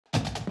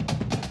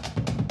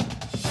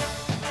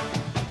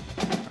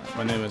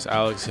My name is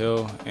Allex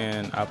Hill,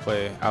 and I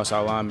play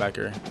outside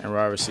linebacker and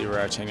wide receiver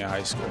at Chaney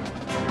High School.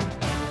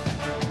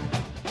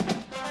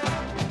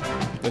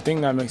 The thing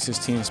that makes this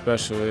team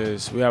special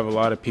is we have a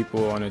lot of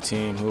people on the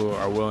team who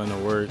are willing to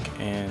work,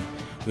 and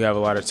we have a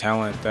lot of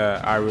talent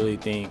that I really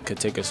think could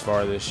take us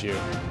far this year.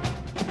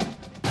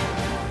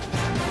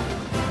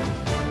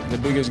 The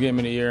biggest game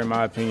of the year, in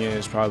my opinion,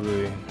 is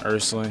probably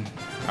Ursuline,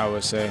 I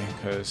would say,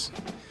 because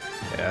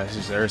it's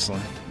just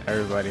Ursuline.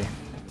 Everybody,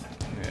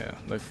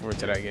 look forward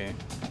to that game.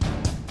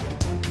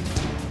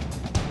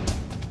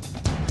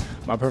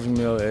 My perfect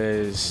meal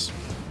is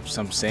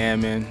some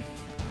salmon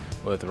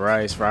with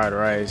rice, fried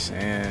rice,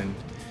 and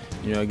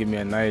give me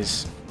a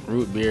nice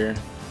root beer,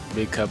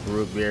 big cup of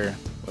root beer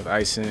with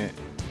ice in it.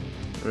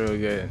 Real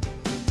good.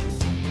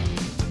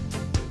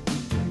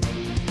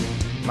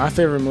 My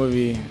favorite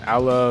movie, I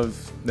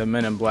love the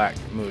Men in Black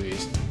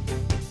movies.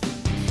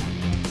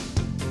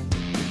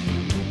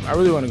 I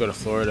really want to go to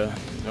Florida,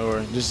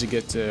 or just to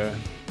get to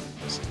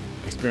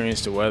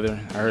experience the weather.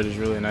 I heard it's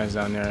really nice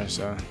down there,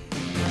 so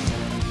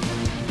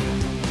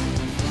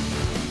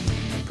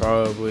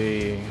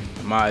probably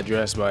My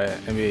Address by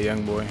NBA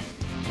Youngboy.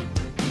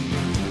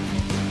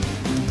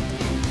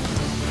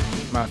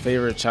 My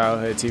favorite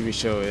childhood TV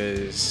show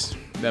is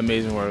The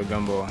Amazing World of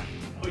Gumball.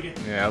 Oh, yeah.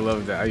 Yeah, I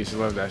love that. I used to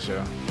love that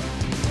show.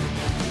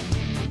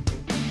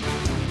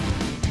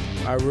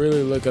 I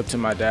really look up to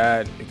my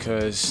dad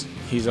because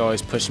he's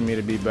always pushing me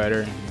to be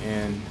better,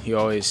 and he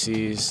always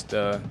sees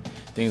the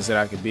things that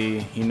I could be.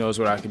 He knows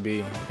what I could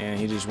be, and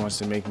he just wants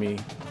to make me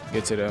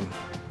get to the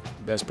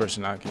best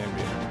person I can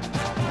be.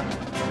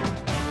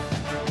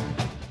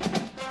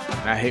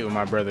 And I hate when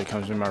my brother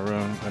comes in my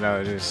room and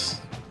I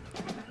just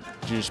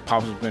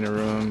pops up in the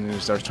room and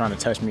starts trying to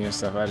touch me and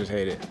stuff. I just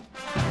hate it.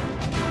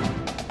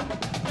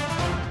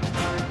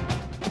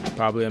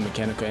 Probably a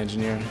mechanical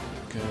engineer,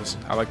 because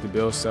I like to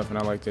build stuff and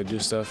I like to do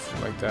stuff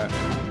like that.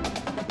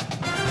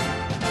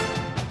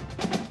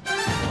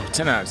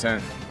 10 out of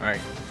 10.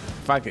 Like,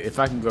 if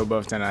I could go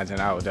above 10 out of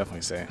 10, I would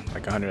definitely say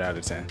like 100 out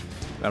of 10.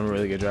 I'm a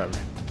really good driver.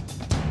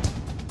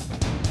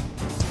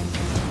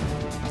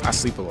 I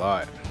sleep a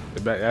lot.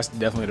 That's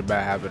definitely the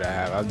bad habit I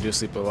have. I do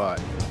sleep a lot.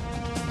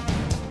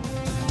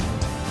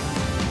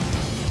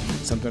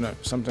 Something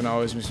that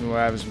always makes me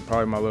laugh is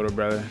probably my little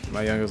brother,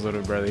 my youngest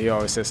little brother. He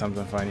always says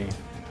something funny.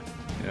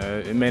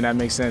 It may not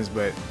make sense,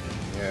 but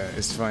yeah,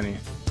 it's funny.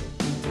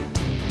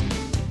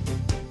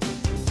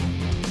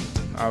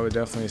 I would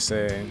definitely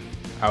say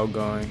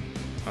outgoing,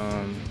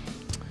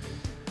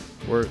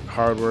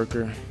 hard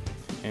worker,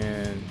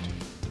 and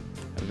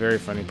a very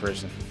funny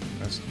person.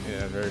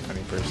 A very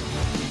funny person.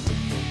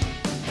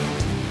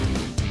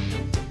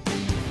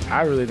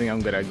 I really think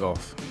I'm good at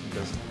golf,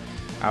 because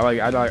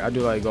I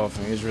do like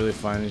golfing. It's really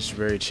fun. It's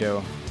very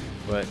chill.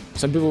 But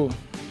some people,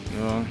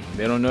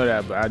 they don't know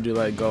that, but I do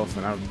like golf,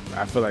 and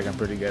I feel like I'm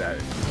pretty good at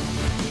it.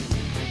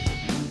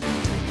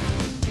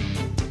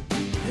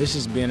 It's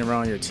just being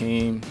around your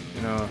team,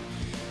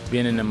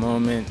 being in the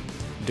moment,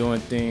 doing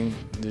things,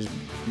 just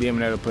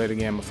being able to play the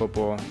game of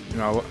football.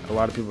 A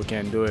lot of people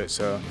can't do it,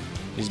 so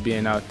just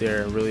being out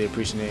there and really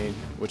appreciating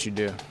what you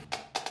do.